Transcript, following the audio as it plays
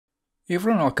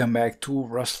Everyone, welcome back to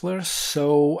Rustlers.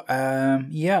 So,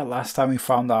 yeah, last time we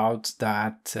found out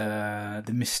that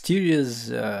the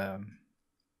mysterious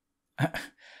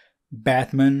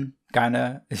Batman,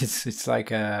 kinda, it's like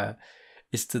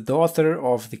it's the daughter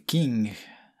of the king.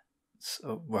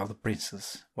 So, well, the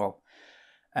princess. Well,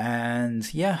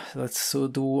 and yeah, let's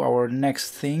do our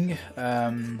next thing.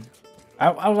 I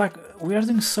was like, we are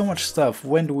doing so much stuff.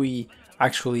 When do we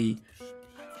actually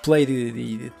play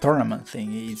the tournament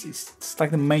thing? It's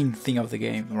like the main thing of the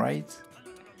game, right?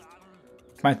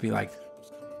 It might be like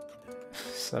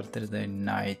Saturday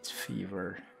Night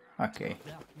Fever. Okay.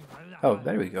 Oh,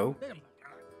 there we go.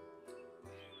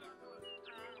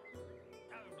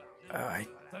 I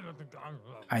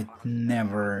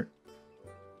never,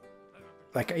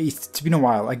 like, it's been a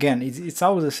while. Again, it's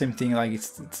always the same thing. Like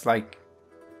it's like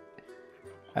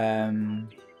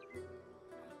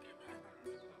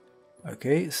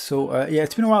okay, so yeah,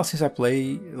 it's been a while since I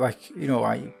play. Like, you know,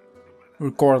 I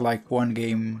record like one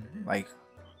game, like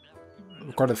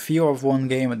record a few of one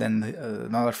game and then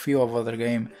another few of other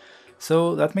game.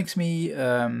 So that makes me,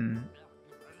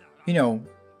 you know,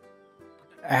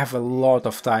 I have a lot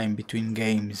of time between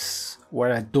games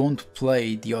where I don't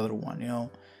play the other one, you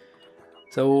know.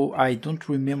 So I don't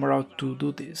remember how to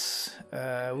do this.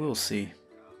 We'll see.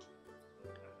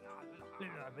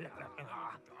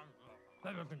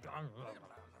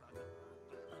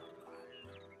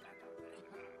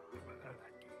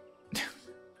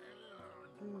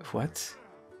 What?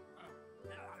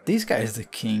 This guy is the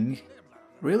king?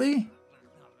 Really?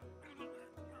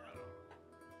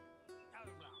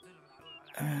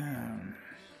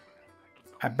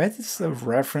 I bet it's a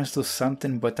reference to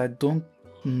something, but I don't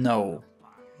know.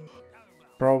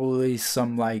 Probably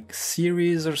some like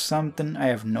series or something, I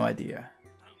have no idea.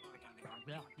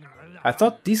 I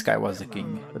thought this guy was the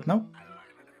king, but no.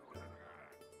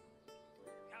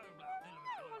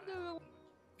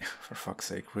 For fuck's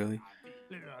sake, really?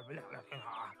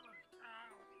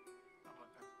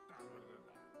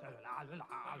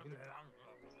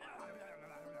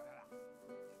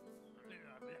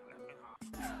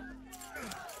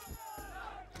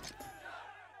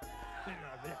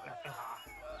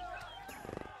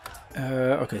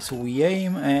 Okay, so we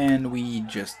aim and we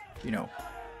just, you know,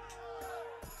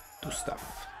 do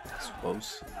stuff, I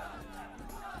suppose.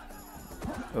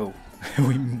 Oh,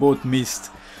 we both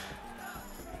missed.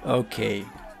 Okay.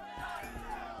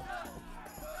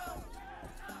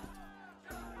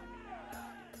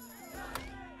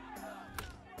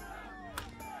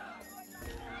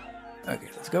 Okay,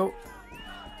 let's go.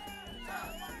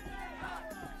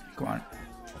 Come on.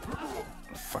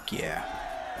 Fuck yeah.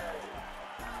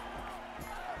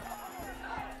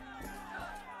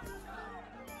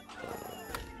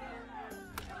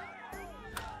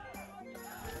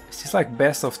 Is this like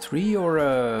best of 3 or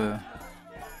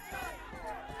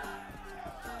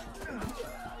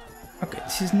Okay,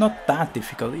 this is not that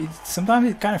difficult. Sometimes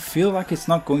it kind of feels like it's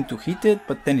not going to hit it,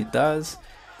 but then it does.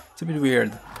 It's a bit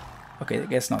weird. Okay, I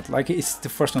guess not. Like, it's the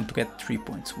first one to get 3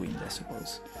 points win, I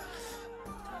suppose.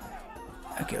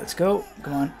 Okay, let's go.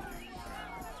 Come on.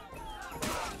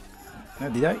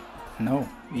 Did I? No,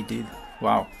 he did.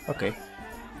 Wow, okay.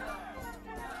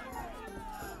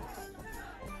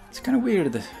 It's kind of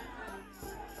weird.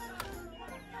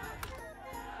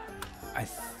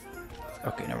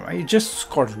 Okay, never mind. I just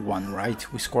scored 1,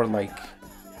 right? We scored like...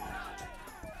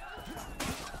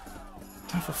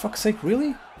 Oh, for fuck's sake,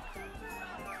 really?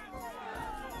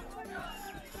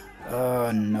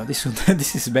 No, this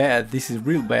is bad. This is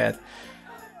real bad.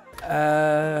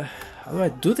 How do I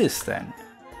do this then?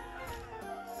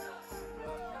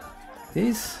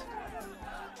 This?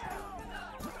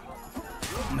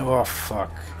 Oh,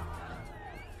 fuck.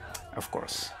 Of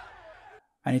course.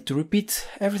 I need to repeat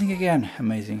everything again.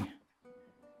 Amazing.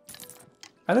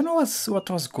 I don't know what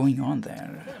was going on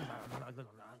there.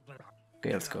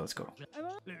 Okay, let's go.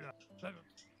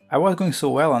 I was going so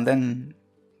well, and then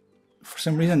for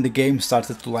some reason the game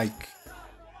started to, like,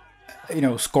 you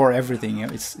know, score everything.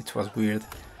 It was weird.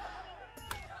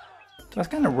 It was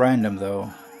kind of random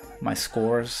though, my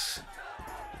scores.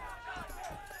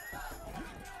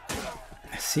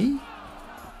 See?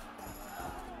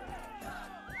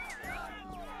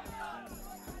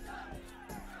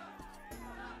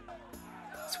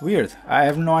 Weird. I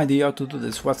have no idea how to do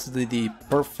this. What's the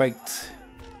perfect...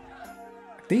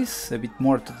 Like this? A bit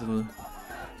more to do.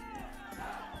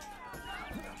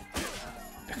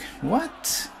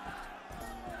 What?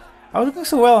 I was doing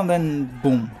so well and then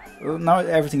boom. Now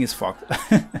everything is fucked.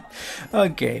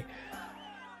 Okay.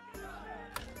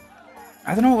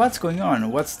 I don't know what's going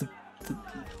on. What's the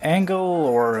angle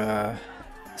or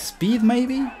speed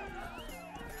maybe?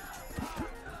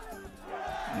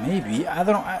 Maybe, I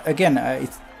don't know, again,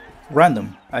 it's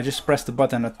random. I just pressed the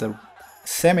button at the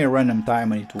semi-random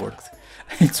time and it worked.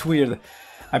 It's weird.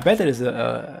 I bet there is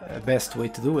a best way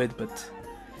to do it, but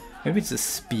maybe it's the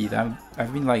speed.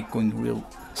 I've been like going real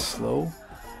slow.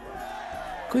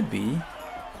 Could be.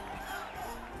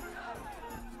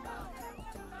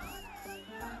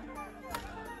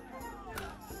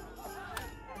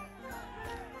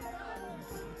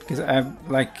 Because I'm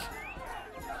like...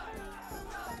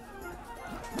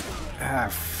 Ah,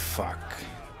 fuck.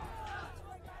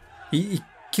 He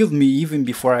killed me even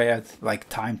before I had like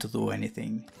time to do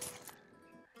anything.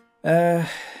 Be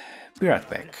right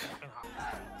back.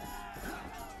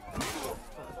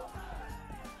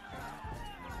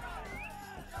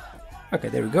 Okay,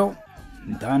 there we go.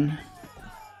 Done.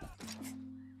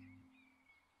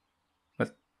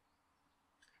 But...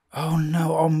 Oh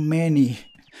no, how many?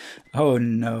 Oh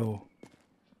no.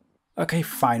 Okay,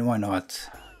 fine, why not?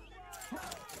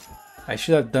 I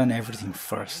should have done everything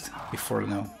first, before,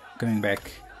 coming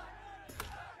back.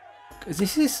 Cause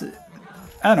this is...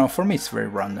 I don't know, for me it's very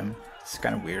random. It's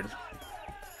kind of weird.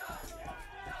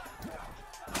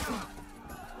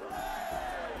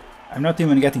 I'm not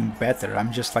even getting better,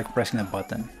 I'm just like pressing a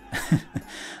button.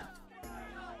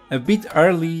 A bit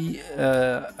early,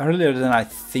 earlier than I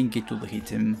think it would hit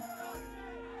him.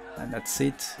 And that's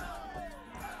it.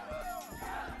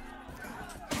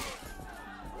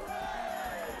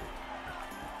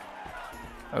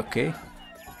 Okay.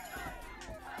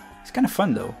 It's kind of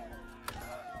fun though.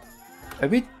 A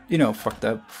bit, fucked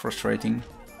up, frustrating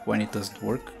when it doesn't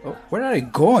work. Oh, where are I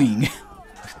going?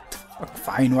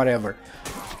 Fine, whatever.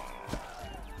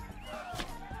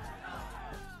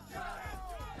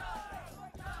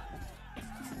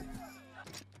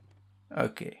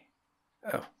 Okay.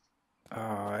 Oh.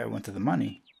 I wanted the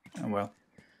money. Oh well.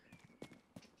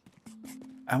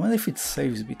 I wonder if it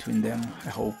saves between them, I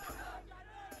hope.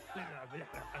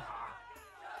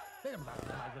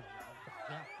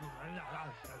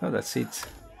 Oh, that's it.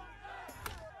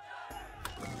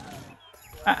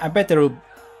 I bet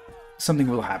something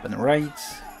will happen, right?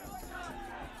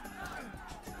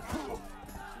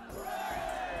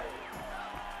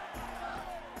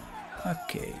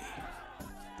 Okay.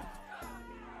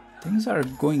 Things are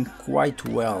going quite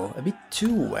well, a bit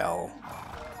too well.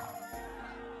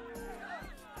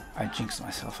 I jinxed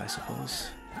myself, I suppose.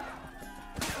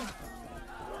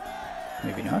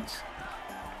 Maybe not.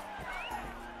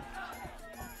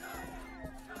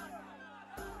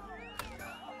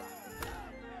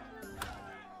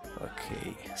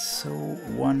 Okay, so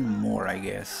one more, I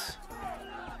guess.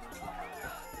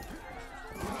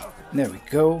 There we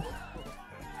go.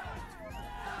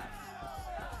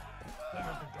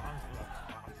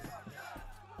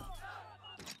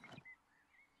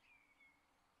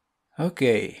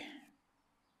 Okay.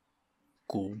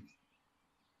 Cool.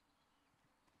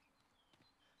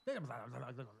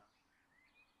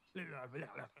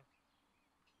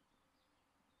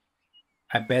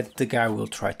 I bet the guy will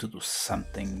try to do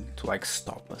something to like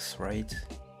stop us, right?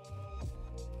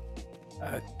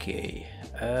 Okay.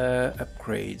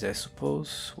 Upgrades, I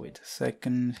suppose. Wait a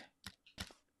second.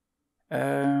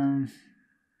 Do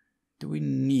we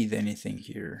need anything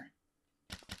here?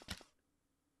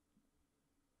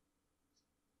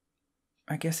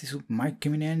 I guess this might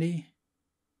come in handy.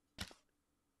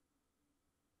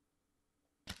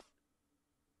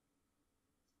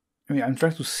 I mean, I'm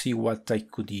trying to see what I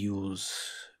could use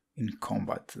in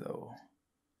combat, though.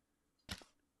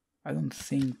 I don't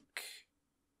think...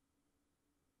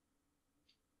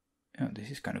 Oh,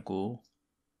 this is kind of cool.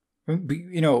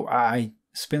 I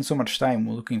spent so much time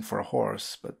looking for a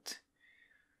horse, but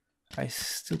I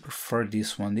still prefer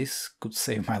this one. This could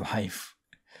save my life.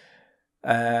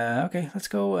 Okay, let's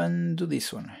go and do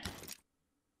this one.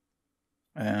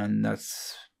 And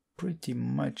that's pretty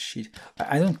much it.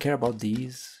 I don't care about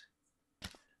these.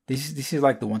 This is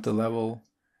like the wanted level.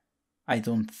 I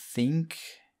don't think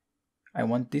I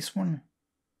want this one.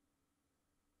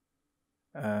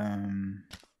 Okay,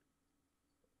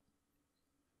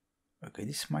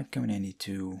 this might come in handy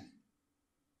too.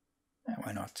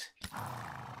 Why not?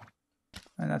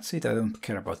 And that's it, I don't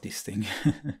care about this thing.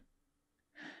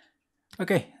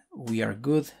 Okay, we are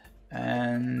good,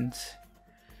 and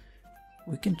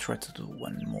we can try to do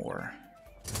one more.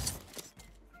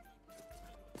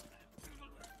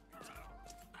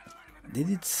 Did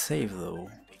it save though?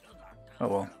 Oh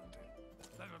well.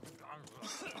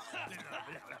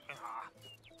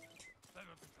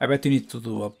 I bet you need to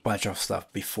do a bunch of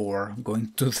stuff before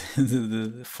going to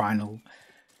the final.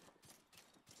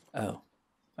 Oh,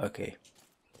 okay.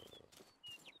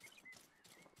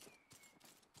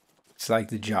 It's like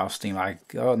the jousting,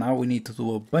 like, oh, now we need to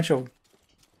do a bunch of,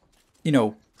 you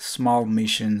know, small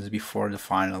missions before the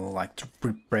final, like to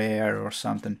prepare or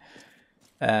something.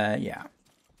 Yeah.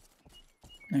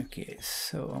 Okay,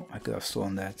 so I could have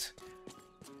stolen that.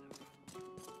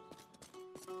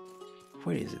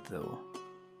 Where is it though?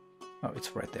 Oh,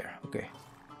 it's right there. Okay.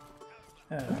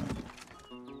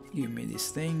 Give me this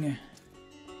thing.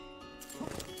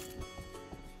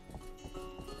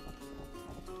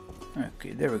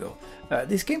 Okay, there we go.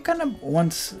 This game kind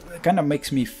of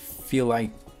makes me feel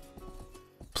like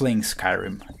playing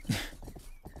Skyrim.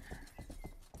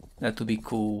 That would be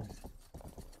cool.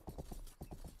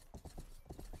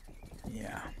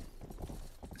 Yeah.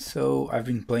 So I've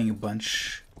been playing a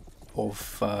bunch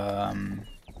of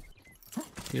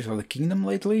Tears of the Kingdom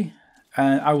lately,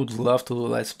 and I would love to do a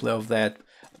let's play of that.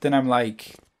 But then I'm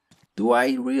like, do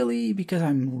I really? Because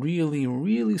I'm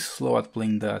really slow at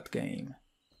playing that game.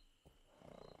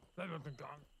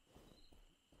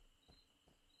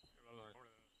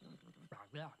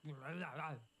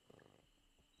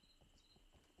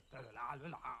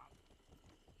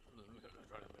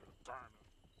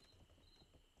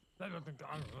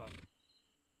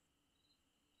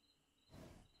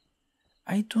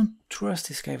 I don't trust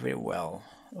this guy very well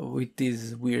with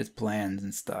these weird plans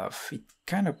and stuff. It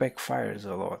kind of backfires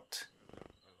a lot.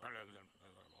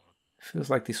 Feels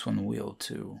like this one will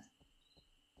too.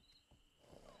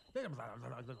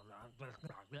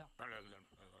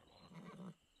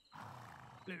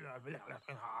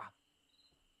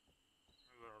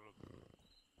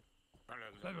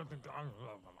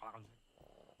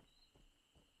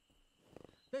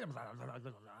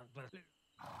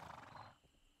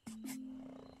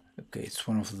 Okay, it's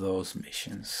one of those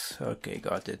missions. Okay,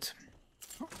 got it.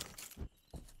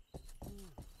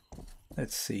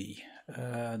 Let's see.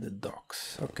 The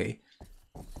docks. Okay.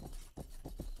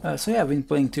 So yeah, I've been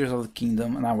playing Tears of the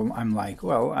Kingdom, and I'm like,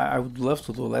 well, I would love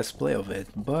to do a let's play of it,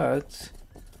 but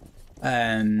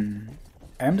I'm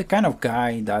the kind of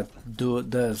guy that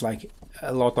does like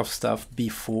a lot of stuff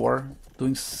before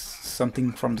doing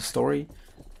something from the story.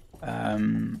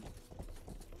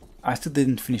 I still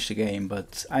didn't finish the game,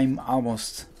 but I'm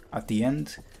almost at the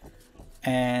end,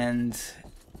 and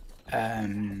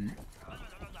I'm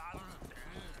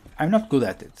not good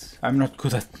at it. I'm not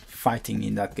good at fighting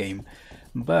in that game,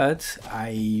 but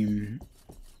I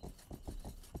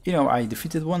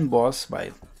defeated one boss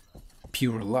by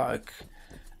pure luck,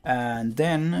 and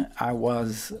then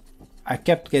I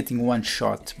kept getting one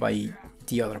shot by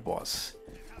the other boss,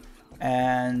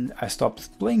 and I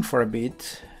stopped playing for a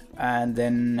bit, and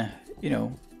then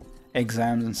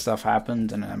exams and stuff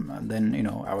happened, and then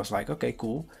I was like, okay,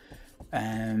 cool.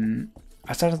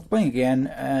 I started playing again,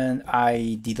 and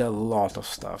I did a lot of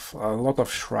stuff, a lot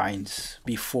of shrines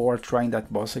before trying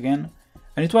that boss again,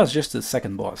 and it was just the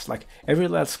second boss. Like every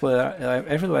let's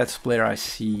player I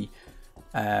see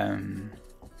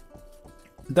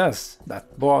does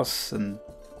that boss, and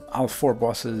all 4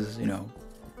 bosses,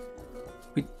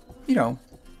 with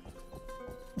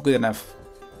good enough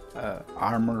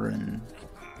armor and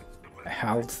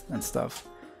health and stuff.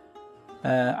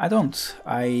 I don't.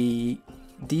 I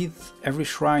did every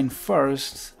shrine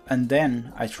first, and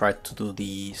then I tried to do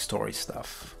the story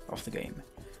stuff of the game.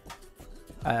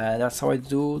 That's how I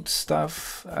do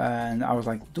stuff, and I was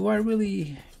like, do I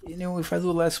really, if I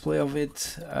do a let's play of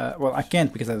it, well, I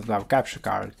can't because I don't have a capture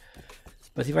card,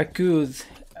 but if I could,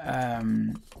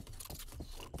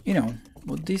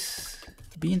 would this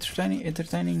be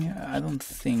entertaining? I don't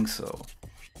think so,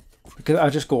 because I'll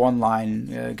just go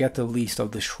online, get the list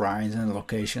of the shrines and the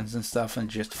locations and stuff, and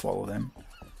just follow them.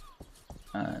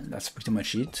 That's pretty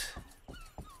much it.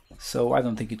 So I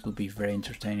don't think it will be very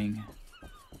entertaining.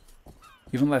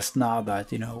 Even less now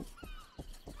that,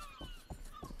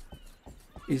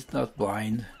 it's not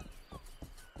blind.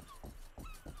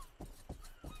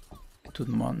 It would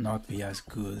not be as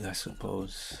good, I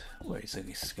suppose. Where is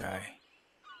this guy?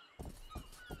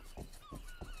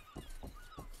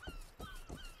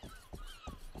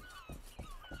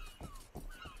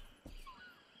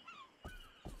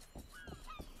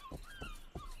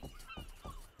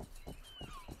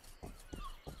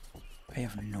 I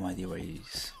have no idea where he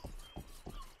is.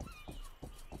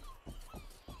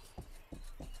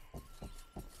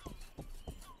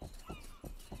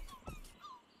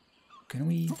 Can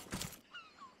we...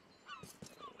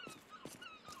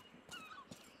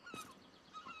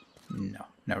 No,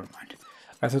 never mind.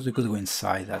 I thought we could go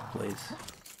inside that place.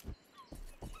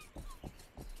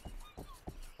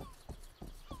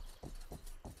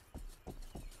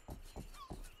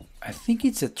 I think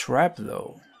it's a trap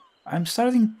though. I'm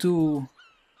starting to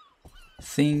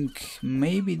think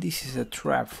maybe this is a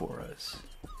trap for us,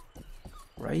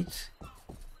 right?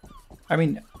 I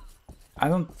mean, I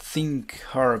don't think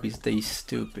Herb is this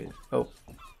stupid. Oh.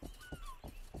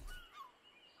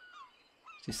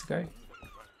 Is this the guy?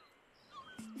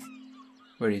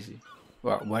 Where is he?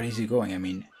 Well, where is he going? I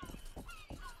mean...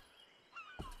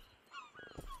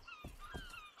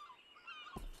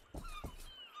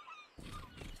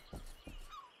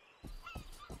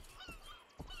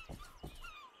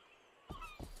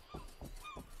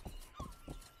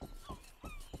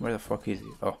 Where the fuck is he?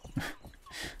 Oh.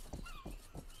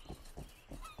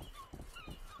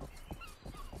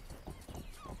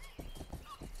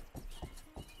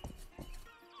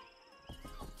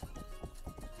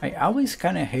 I always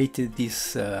kind of hated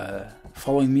these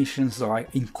following missions like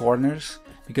in corners,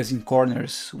 because in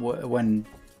corners, when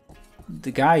the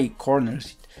guy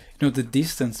corners, you know, the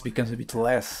distance becomes a bit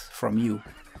less from you,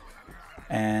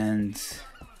 and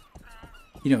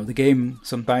you know, the game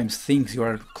sometimes thinks you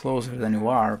are closer than you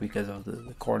are because of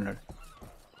the corner.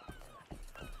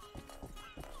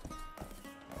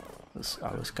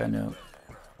 That was kind of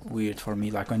weird for me,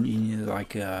 like when you need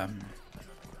like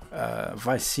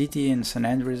Vice City and San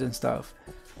Andreas and stuff.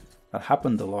 That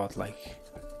happened a lot, like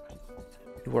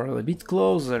you were a bit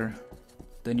closer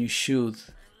than you should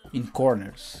in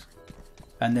corners,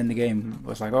 and then the game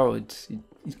was like, oh, it's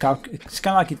kind of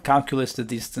like it calculates the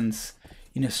distance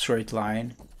in a straight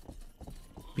line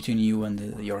between you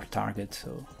and your target.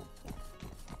 So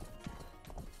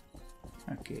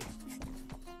okay,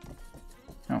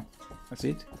 oh, that's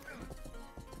it.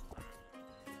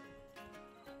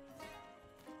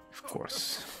 Of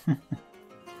course.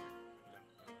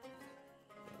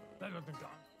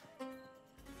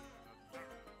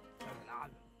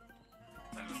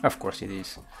 Of course it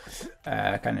is.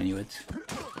 I kinda knew it.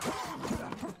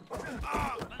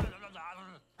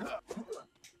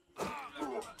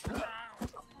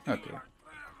 Okay.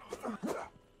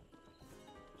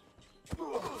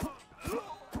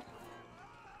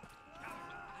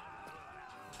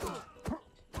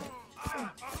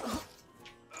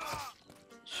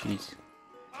 Jeez.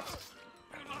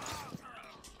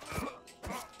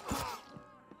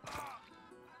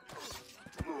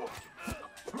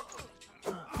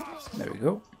 There we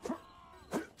go.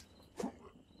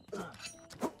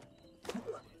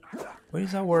 Where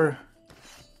is our...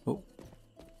 Oh.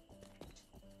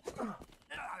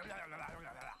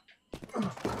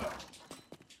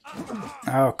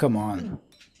 Oh, come on.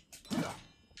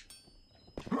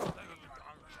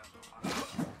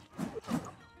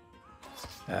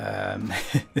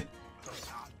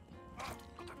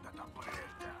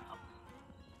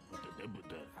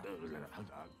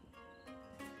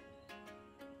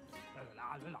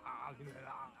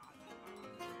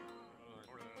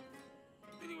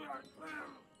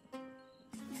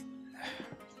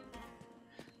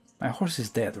 My horse is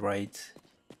dead, right?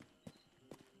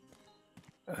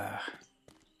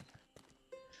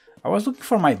 I was looking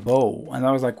for my bow, and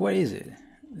I was like, where is it?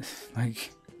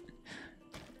 Like...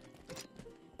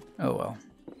 Oh well.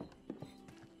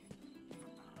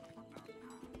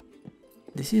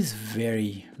 This is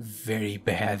very, very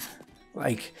bad.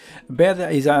 Like, bad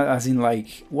is as in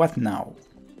like, what now?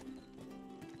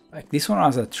 Like, this one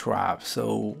was a trap,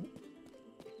 so...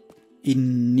 he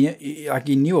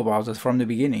knew about it from the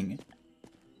beginning.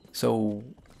 So...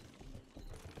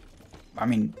 I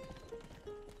mean...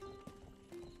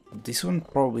 this one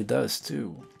probably does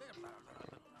too.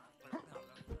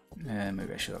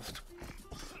 Maybe I should have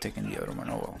taken the other one.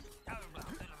 Oh well.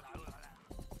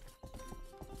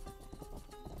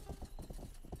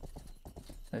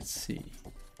 Let's see.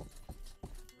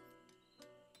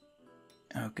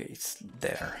 Okay, it's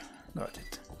there. Got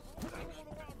it.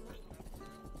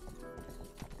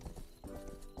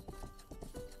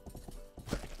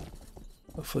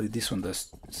 Hopefully this one does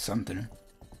something.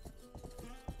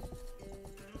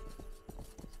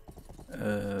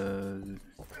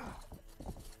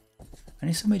 I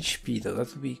need some HP though, that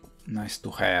would be nice to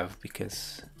have,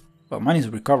 because, well, mine is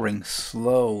recovering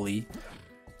slowly,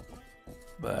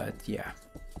 but yeah.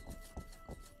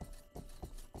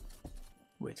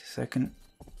 Wait a second.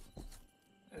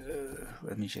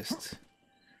 Let me just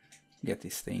get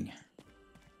this thing.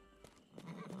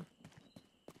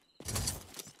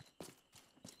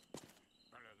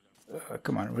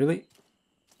 Come on, really?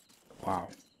 Wow.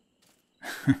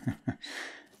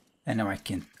 And now I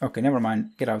can't. Okay, never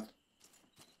mind. Get out.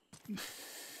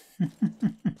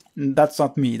 That's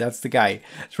not me. That's the guy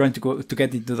trying to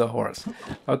get into the horse.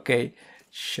 Okay,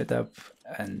 shut up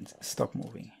and stop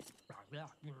moving.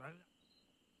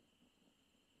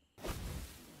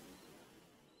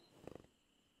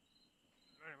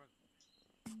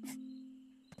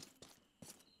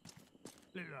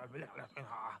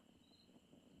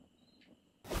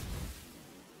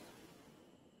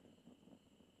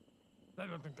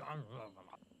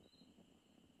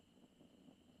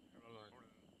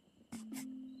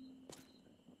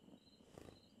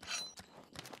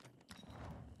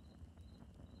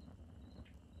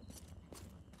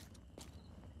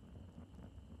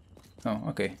 Oh,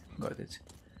 okay, got it.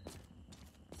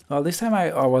 Well, this time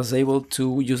I was able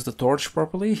to use the torch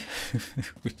properly,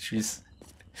 which is...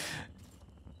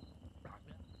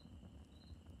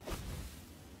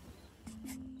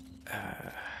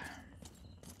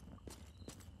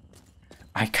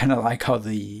 I kind of like how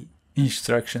the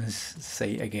instructions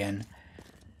say again.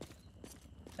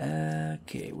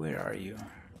 Okay, where are you?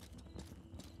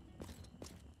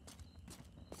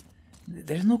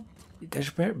 There's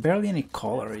barely any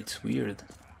color, it's weird.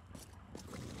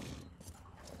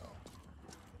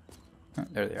 Oh,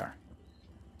 there they are.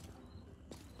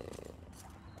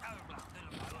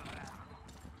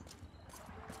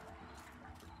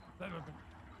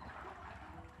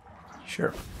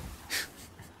 Sure.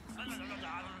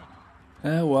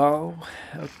 Well,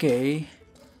 okay.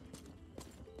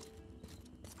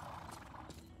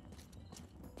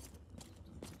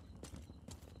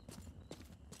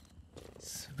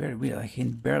 It's very weird, I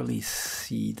can barely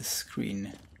see the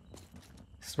screen.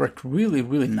 It's like really,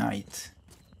 really night.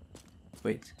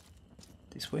 Wait,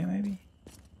 this way maybe?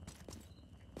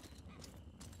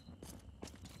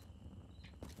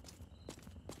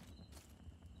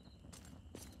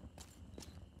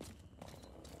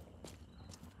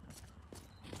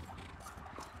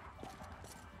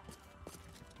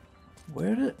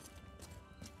 Where did...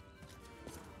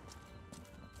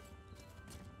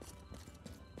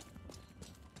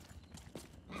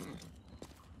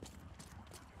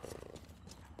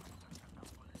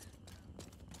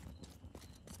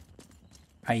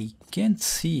 I can't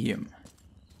see him.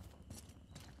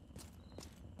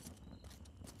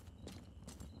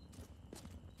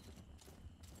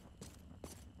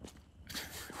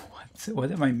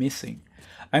 What am I missing?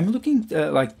 I'm looking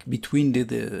like between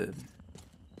the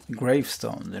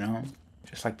gravestones, you know,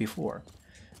 just like before.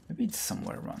 Maybe it's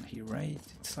somewhere around here, right?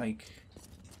 It's like...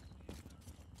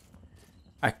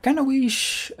 I kind of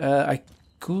wish I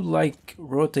could like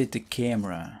rotate the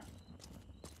camera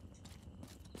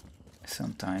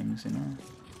sometimes, you know.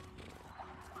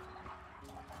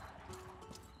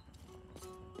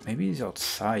 Maybe it's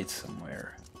outside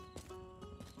somewhere.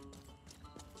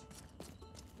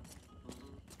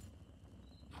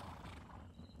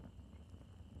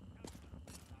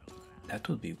 That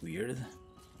would be weird.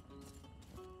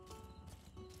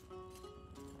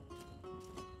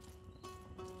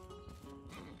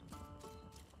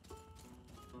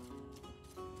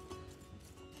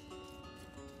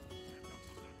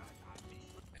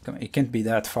 It can't be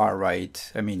that far,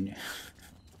 right? I mean,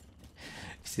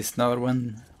 is this another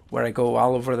one where I go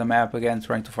all over the map again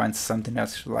trying to find something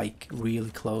that's like really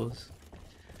close?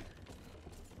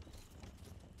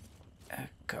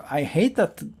 I hate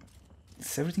that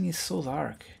everything is so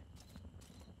dark.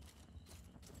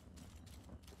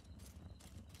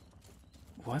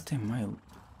 What am I...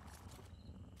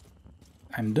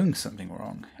 I'm doing something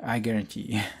wrong, I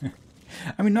guarantee.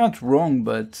 I mean, not wrong,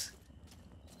 but...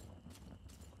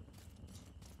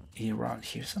 around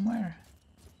here somewhere?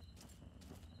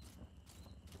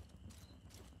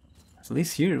 At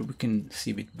least here we can see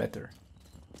a bit better.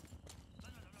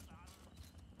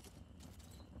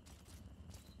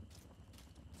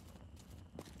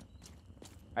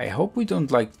 I hope we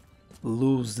don't like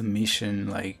lose the mission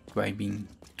like by being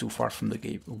too far from the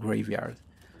graveyard.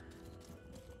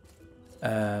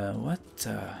 What?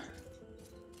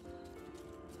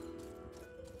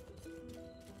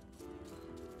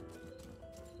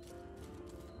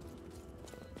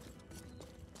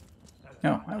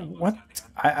 No, what?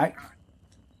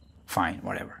 Fine,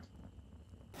 whatever.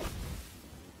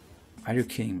 Are you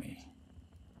kidding me?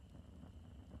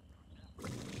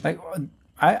 Like,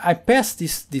 I passed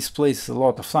this place a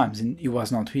lot of times and it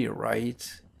was not here,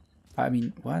 right? I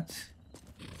mean, what?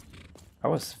 I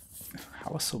was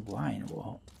so blind.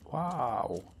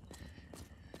 Wow.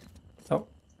 Oh.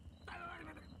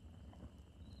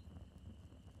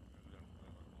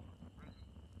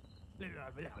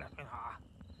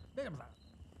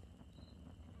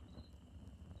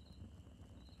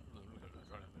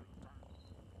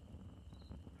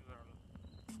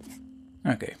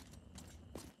 Okay.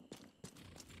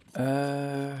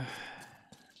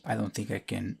 I don't think I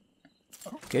can...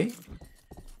 Okay.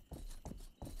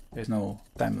 There's no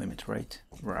time limit, right?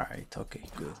 Right, okay,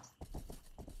 good.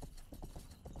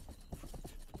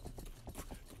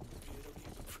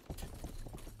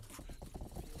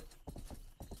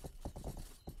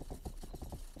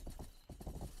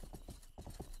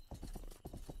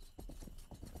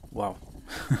 wow.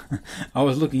 I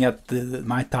was looking at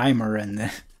my timer and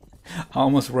I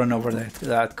almost run over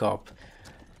that cop.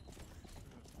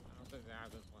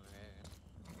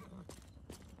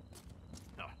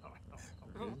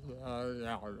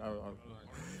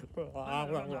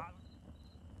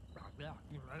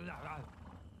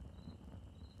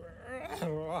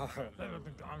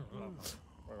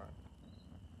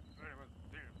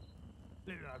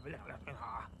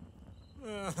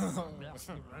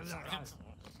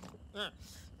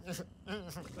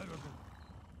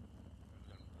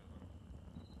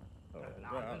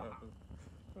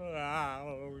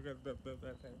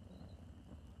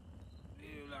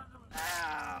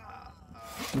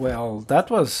 Well, that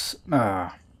was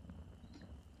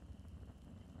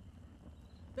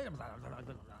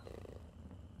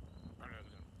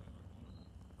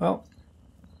well.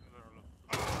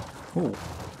 Ooh.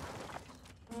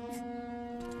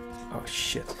 Oh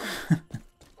shit.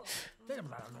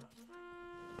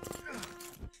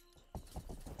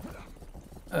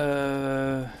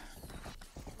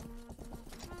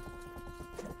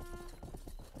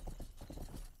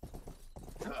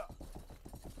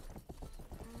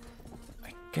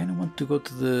 I kinda want to go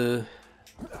to the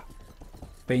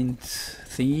paint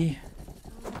thingy.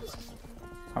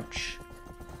 Ouch.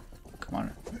 Come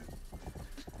on.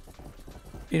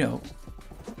 You know.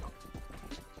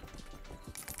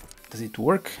 Does it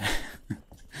work?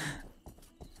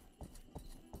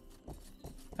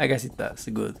 I guess it does.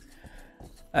 Good.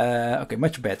 Okay,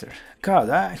 much better. God,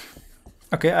 I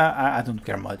don't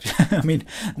care much. I mean,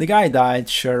 the guy died,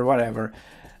 sure, whatever.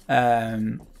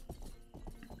 I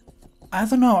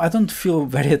don't know. I don't feel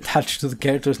very attached to the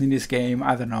characters in this game.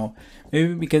 I don't know.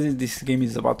 Maybe because this game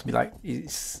is about to be like,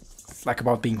 it's like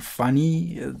about being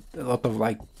funny. A lot of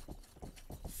like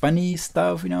funny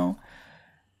stuff, you know.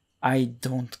 I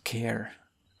don't care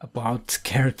about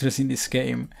characters in this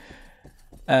game.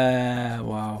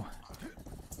 Wow.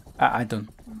 I don't.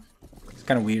 It's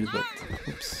kind of weird, but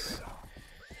oops.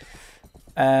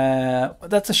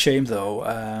 That's a shame, though.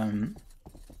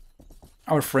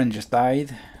 Our friend just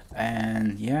died,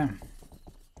 and yeah.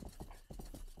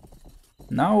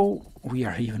 Now we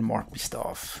are even more pissed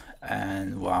off,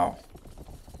 and wow.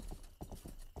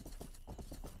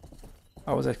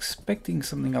 I was expecting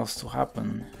something else to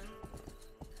happen,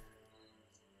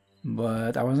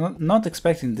 but I was not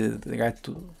expecting the guy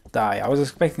to die. I was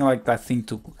expecting like that thing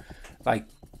to like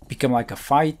become like a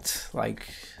fight, like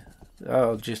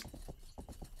just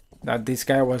that this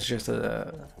guy was just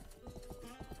a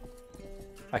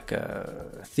like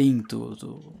a thing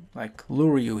to like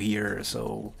lure you here,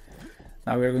 so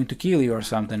now we're going to kill you or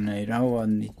something, you know,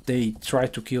 and they try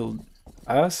to kill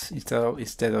us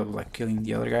instead of like killing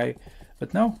the other guy,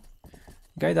 but no,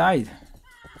 the guy died.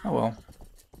 Oh well.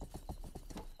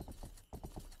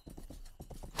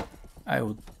 I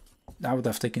would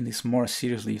have taken this more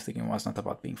seriously if the game was not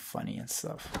about being funny and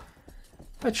stuff.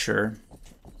 But sure.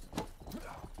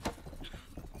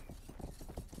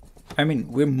 I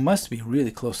mean, we must be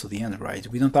really close to the end, right?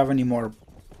 We don't have any more...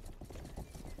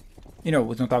 You know,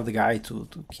 we don't have the guy to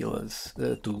kill us,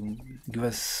 to give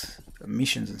us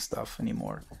missions and stuff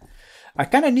anymore. I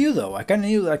kind of knew, though. I kind of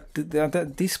knew like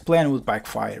that this plan would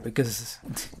backfire, because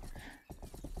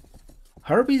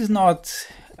Herbie is not,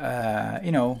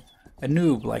 you know, a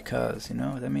noob like us, you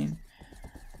know what I mean?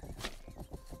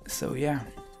 So yeah.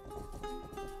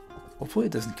 Hopefully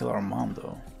it doesn't kill our mom,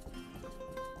 though.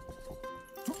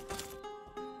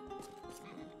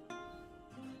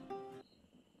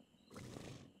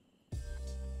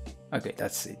 Okay,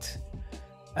 that's it.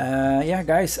 Yeah,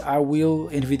 guys, I will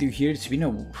end video here. It's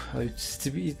been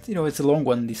it's a long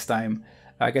one this time.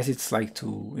 I guess it's like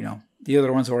the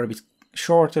other ones were a bit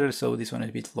shorter, so this one is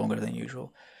a bit longer than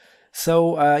usual.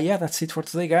 So yeah, that's it for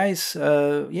today, guys.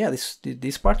 Yeah,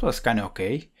 this part was kind of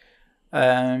okay.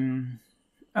 You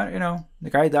know, the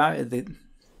guy died,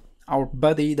 our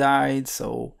buddy died,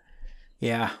 so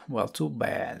yeah, well, too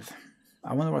bad.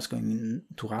 I wonder what's going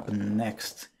to happen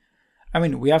next. I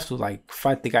mean, we have to like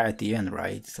fight the guy at the end,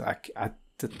 right? Like at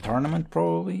the tournament,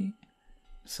 probably.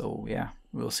 So yeah,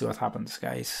 we'll see what happens,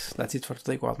 guys. That's it for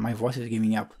today. Well, my voice is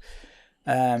giving up.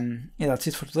 Yeah, that's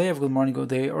it for today. Have a good morning, good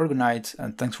day, or good night,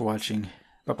 and thanks for watching.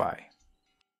 Bye bye.